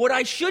coffee. What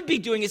I should be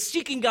doing is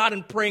seeking God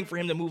and praying for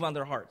him to move on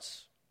their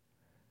hearts.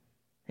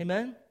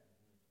 Amen?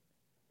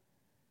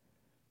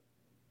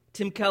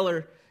 Tim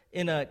Keller,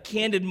 in a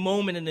candid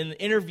moment in an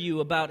interview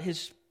about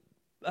his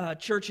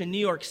church in New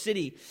York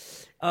City,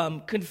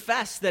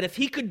 confessed that if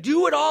he could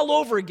do it all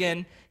over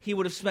again, he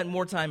would have spent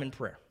more time in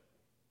prayer.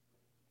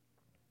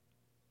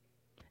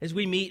 As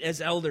we meet as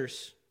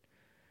elders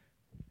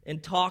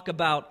and talk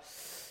about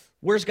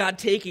where's God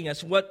taking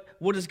us, what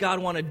does God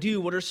want to do,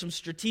 what are some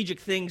strategic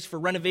things for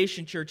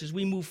Renovation Church as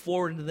we move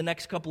forward into the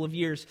next couple of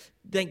years,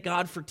 thank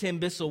God for Tim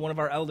Bissell, one of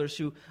our elders,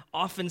 who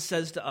often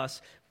says to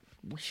us,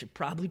 we should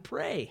probably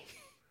pray.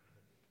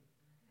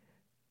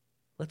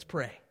 Let's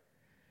pray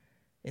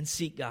and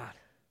seek God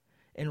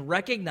and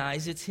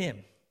recognize it's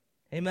him.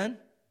 Amen?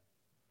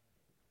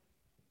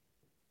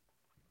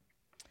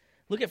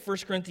 Look at 1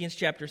 Corinthians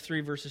chapter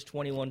 3, verses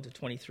 21 to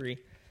 23.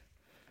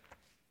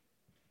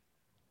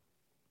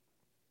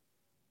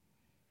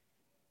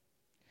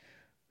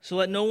 So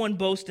let no one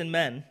boast in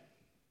men,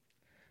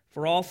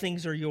 for all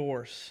things are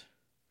yours.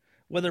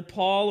 Whether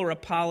Paul or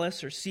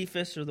Apollos or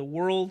Cephas or the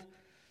world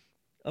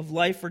of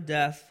life or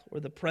death or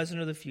the present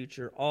or the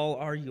future, all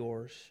are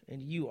yours,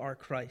 and you are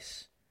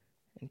Christ's,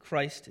 and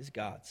Christ is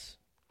God's.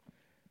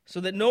 So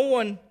that no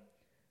one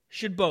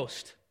should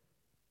boast.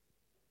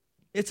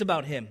 It's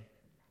about him.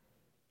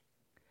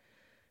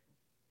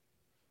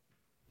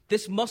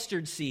 This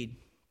mustard seed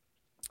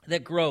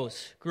that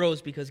grows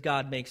because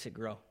God makes it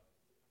grow.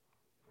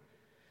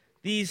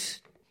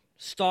 These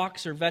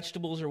stalks or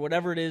vegetables or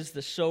whatever it is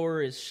the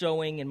sower is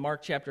sowing in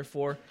Mark chapter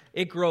 4,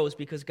 it grows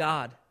because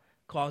God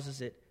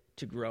causes it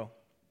to grow.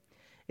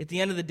 At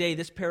the end of the day,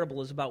 this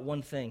parable is about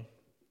one thing.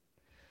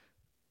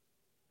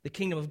 The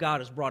kingdom of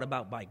God is brought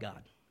about by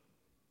God.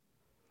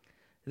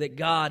 That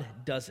God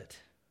does it.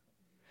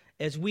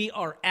 As we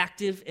are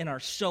active in our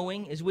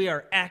sowing, as we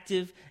are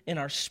active in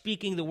our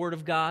speaking the word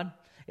of God,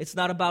 it's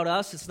not about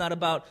us. It's not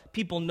about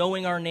people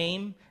knowing our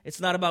name. It's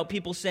not about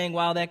people saying,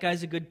 wow, that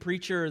guy's a good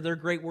preacher, or they're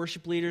great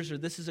worship leaders, or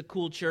this is a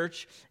cool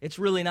church. It's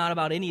really not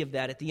about any of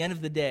that. At the end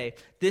of the day,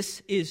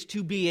 this is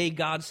to be a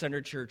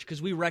God-centered church,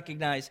 because we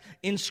recognize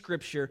in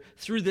Scripture,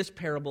 through this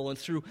parable and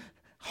through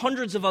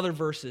hundreds of other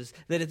verses,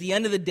 that at the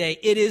end of the day,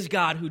 it is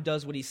God who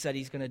does what he said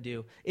he's going to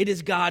do. It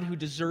is God who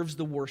deserves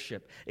the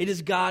worship. It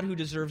is God who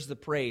deserves the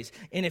praise.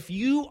 And if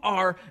you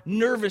are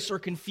nervous or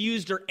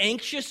confused or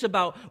anxious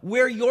about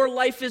where your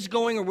life is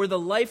going or where the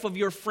life of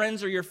your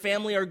friends or your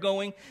family are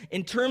going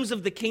in terms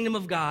of the kingdom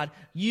of God,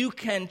 you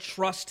can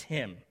trust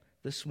him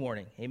this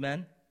morning.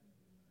 Amen?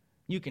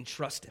 You can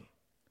trust him.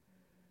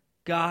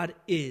 God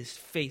is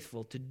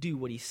faithful to do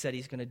what he said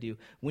he's going to do.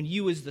 When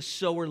you as the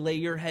sower lay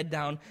your head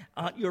down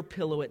on your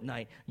pillow at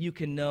night, you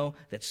can know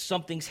that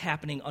something's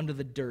happening under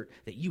the dirt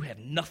that you have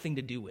nothing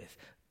to do with.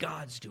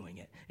 God's doing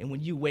it. And when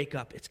you wake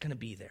up, it's going to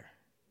be there.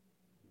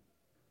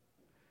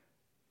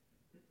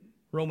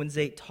 Romans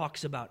 8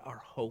 talks about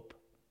our hope.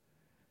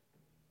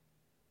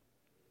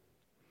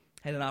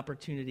 I had an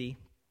opportunity,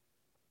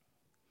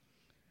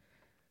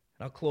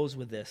 and I'll close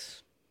with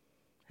this.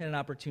 I had an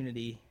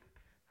opportunity,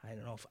 I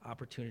don't know if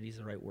opportunity is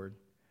the right word,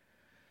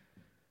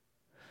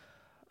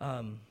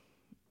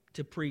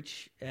 to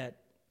preach at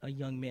a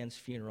young man's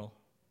funeral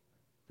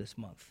this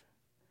month,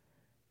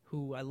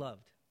 who I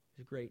loved.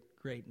 He's a great,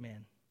 great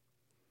man.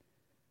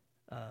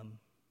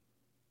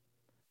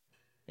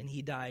 And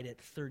he died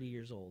at 30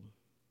 years old.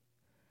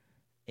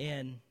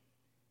 And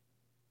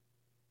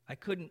I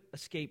couldn't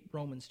escape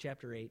Romans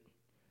chapter 8.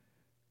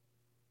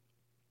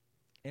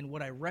 And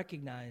what I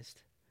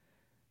recognized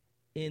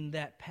in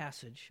that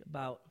passage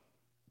about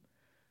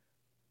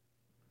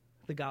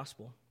the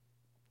gospel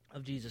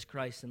of Jesus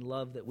Christ and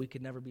love that we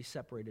could never be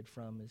separated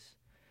from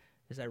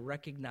is I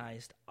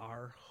recognized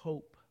our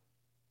hope.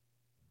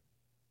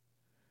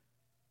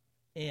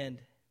 And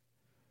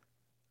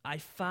I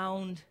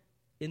found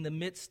in the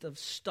midst of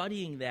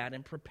studying that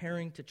and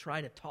preparing to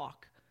try to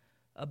talk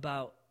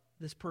about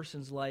this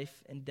person's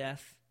life and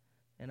death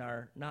and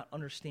our not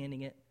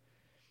understanding it,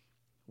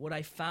 what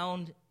I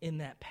found in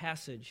that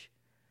passage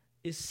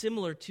is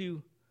similar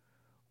to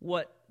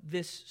what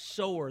this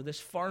sower, this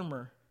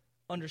farmer,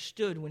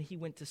 understood when he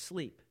went to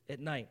sleep at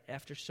night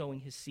after sowing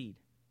his seed.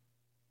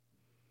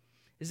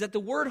 Is that the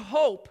word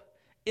hope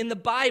in the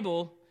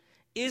Bible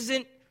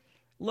isn't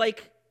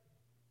like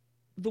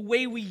the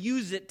way we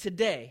use it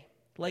today.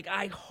 Like,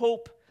 I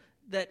hope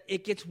that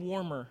it gets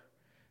warmer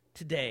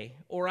today,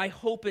 or I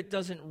hope it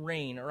doesn't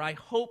rain, or I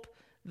hope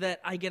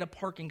that I get a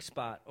parking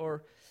spot,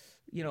 or,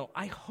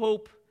 I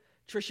hope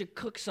Trisha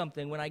cooks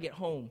something when I get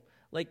home.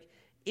 Like,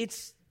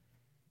 it's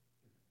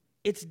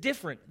it's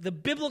different. The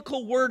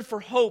biblical word for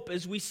hope,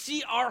 as we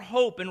see our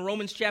hope in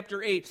Romans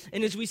chapter 8,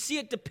 and as we see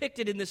it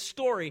depicted in this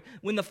story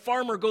when the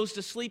farmer goes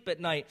to sleep at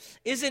night,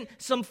 isn't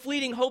some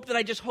fleeting hope that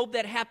I just hope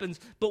that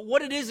happens. But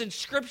what it is in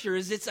Scripture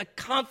is it's a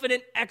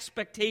confident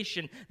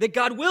expectation that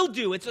God will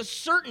do. It's a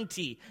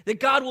certainty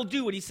that God will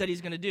do what he said he's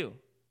going to do.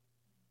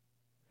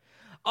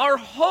 Our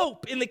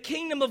hope in the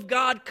kingdom of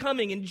God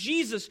coming and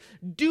Jesus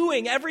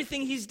doing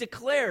everything he's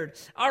declared,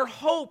 our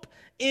hope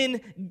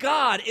in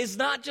God is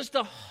not just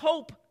a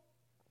hope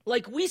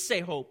like we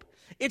say hope.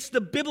 It's the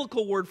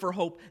biblical word for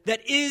hope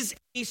that is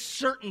a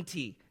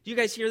certainty. Do you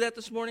guys hear that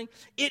this morning?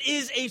 It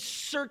is a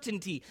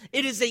certainty.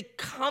 It is a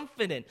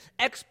confident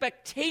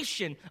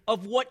expectation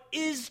of what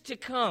is to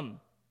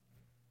come.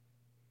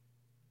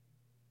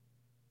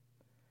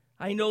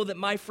 I know that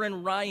my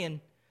friend Ryan,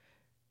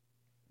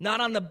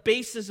 not on the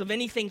basis of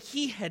anything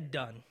he had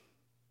done,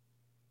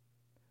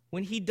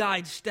 when he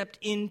died, stepped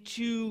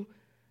into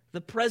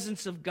the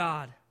presence of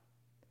God.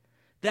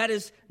 That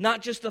is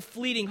not just a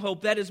fleeting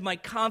hope. That is my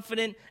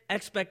confident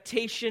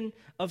expectation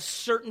of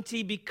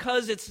certainty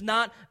because it's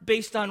not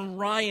based on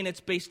Ryan.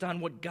 It's based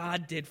on what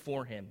God did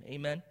for him.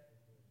 Amen?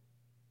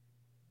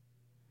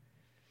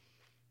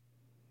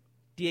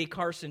 D.A.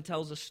 Carson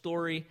tells a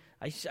story.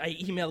 I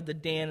emailed to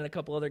Dan and a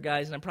couple other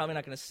guys, and I'm probably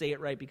not going to say it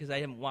right because I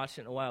haven't watched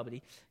it in a while, but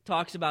he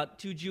talks about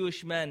two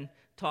Jewish men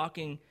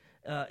talking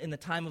in the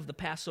time of the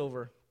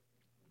Passover.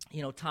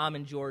 You know, Tom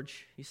and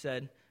George, he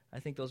said. I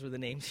think those were the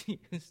names,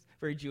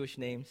 very Jewish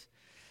names.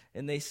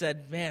 And they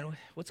said, man,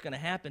 what's going to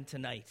happen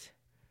tonight?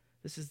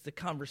 This is the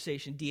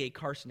conversation D.A.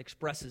 Carson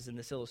expresses in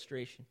this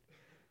illustration.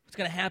 What's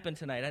going to happen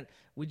tonight?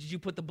 Did you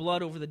put the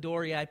blood over the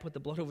door? Yeah, I put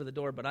the blood over the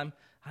door, but I'm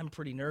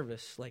pretty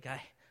nervous. Like,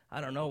 I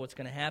don't know what's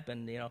going to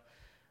happen.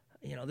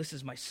 You know, this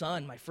is my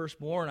son, my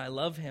firstborn. I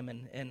love him,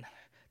 and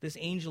this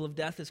angel of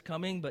death is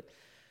coming, but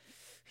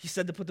he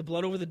said to put the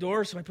blood over the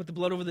door, so I put the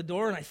blood over the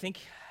door, and I think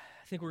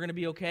we're going to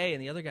be okay.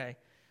 And the other guy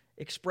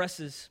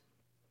expresses,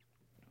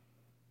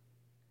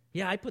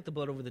 yeah, I put the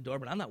blood over the door,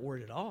 but I'm not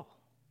worried at all.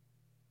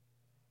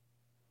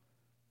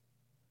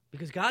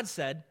 Because God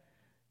said,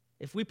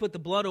 if we put the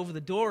blood over the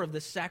door of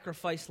this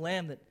sacrificed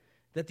lamb,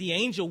 that the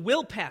angel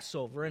will pass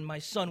over and my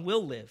son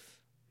will live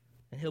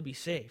and he'll be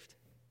saved.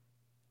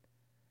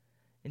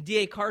 And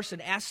D.A.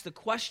 Carson asked the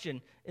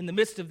question in the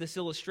midst of this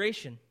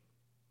illustration,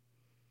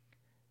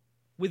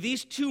 with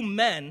these two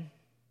men,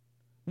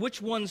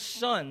 which one's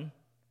son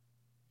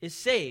is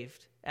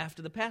saved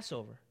after the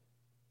Passover?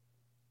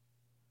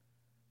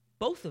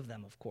 Both of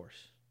them, of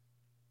course.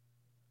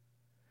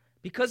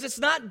 Because it's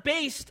not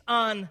based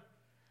on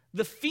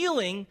the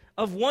feeling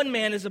of one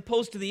man as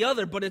opposed to the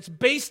other, but it's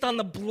based on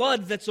the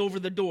blood that's over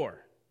the door.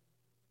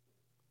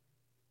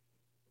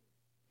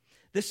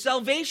 The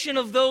salvation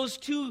of those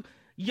two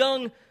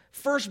young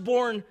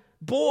firstborn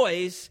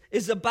boys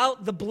is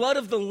about the blood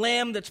of the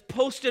lamb that's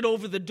posted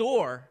over the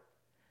door,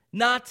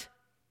 not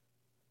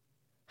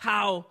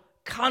how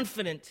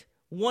confident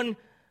one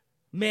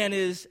man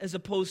is as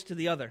opposed to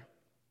the other.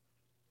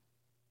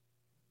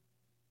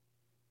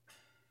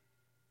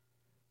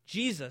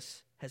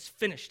 Jesus has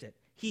finished it.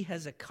 He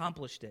has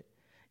accomplished it.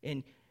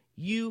 And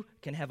you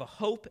can have a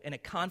hope and a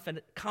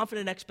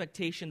confident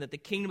expectation that the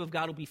kingdom of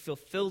God will be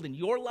fulfilled in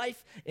your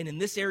life and in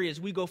this area as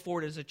we go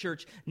forward as a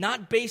church,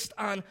 not based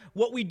on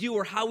what we do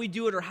or how we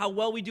do it or how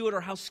well we do it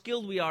or how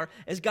skilled we are,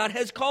 as God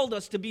has called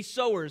us to be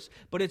sowers,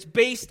 but it's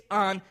based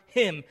on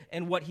Him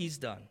and what He's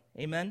done.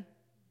 Amen?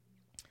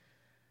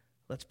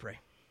 Let's pray.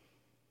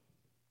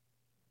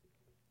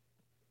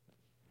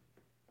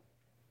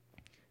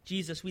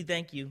 Jesus, we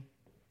thank you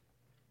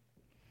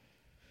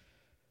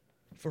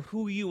for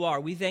who you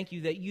are. We thank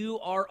you that you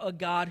are a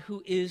God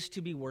who is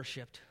to be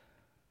worshiped.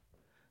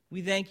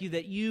 We thank you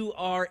that you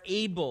are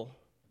able,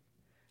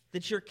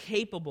 that you're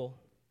capable,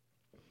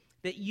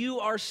 that you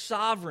are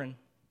sovereign,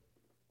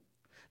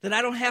 that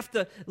I don't have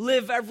to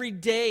live every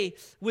day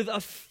with a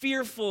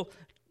fearful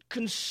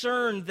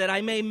concern that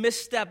I may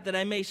misstep, that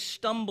I may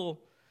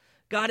stumble.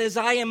 God, as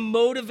I am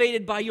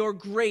motivated by your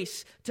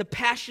grace to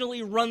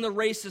passionately run the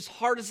race as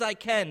hard as I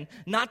can,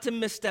 not to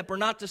misstep or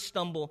not to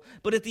stumble,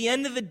 but at the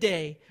end of the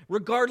day,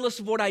 regardless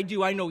of what I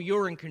do, I know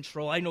you're in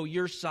control, I know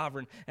you're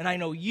sovereign, and I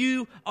know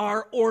you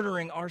are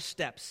ordering our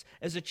steps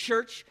as a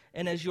church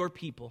and as your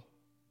people.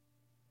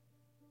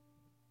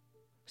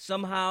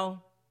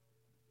 Somehow,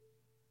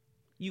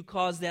 you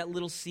cause that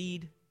little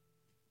seed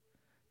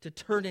to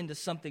turn into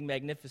something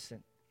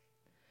magnificent.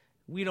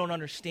 We don't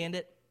understand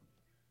it,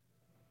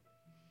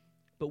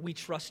 but we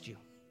trust you.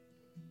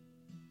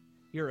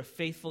 You're a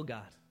faithful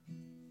God.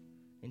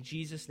 In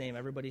Jesus' name,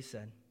 everybody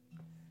said,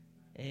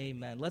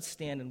 amen. Let's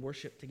stand and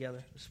worship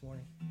together this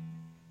morning.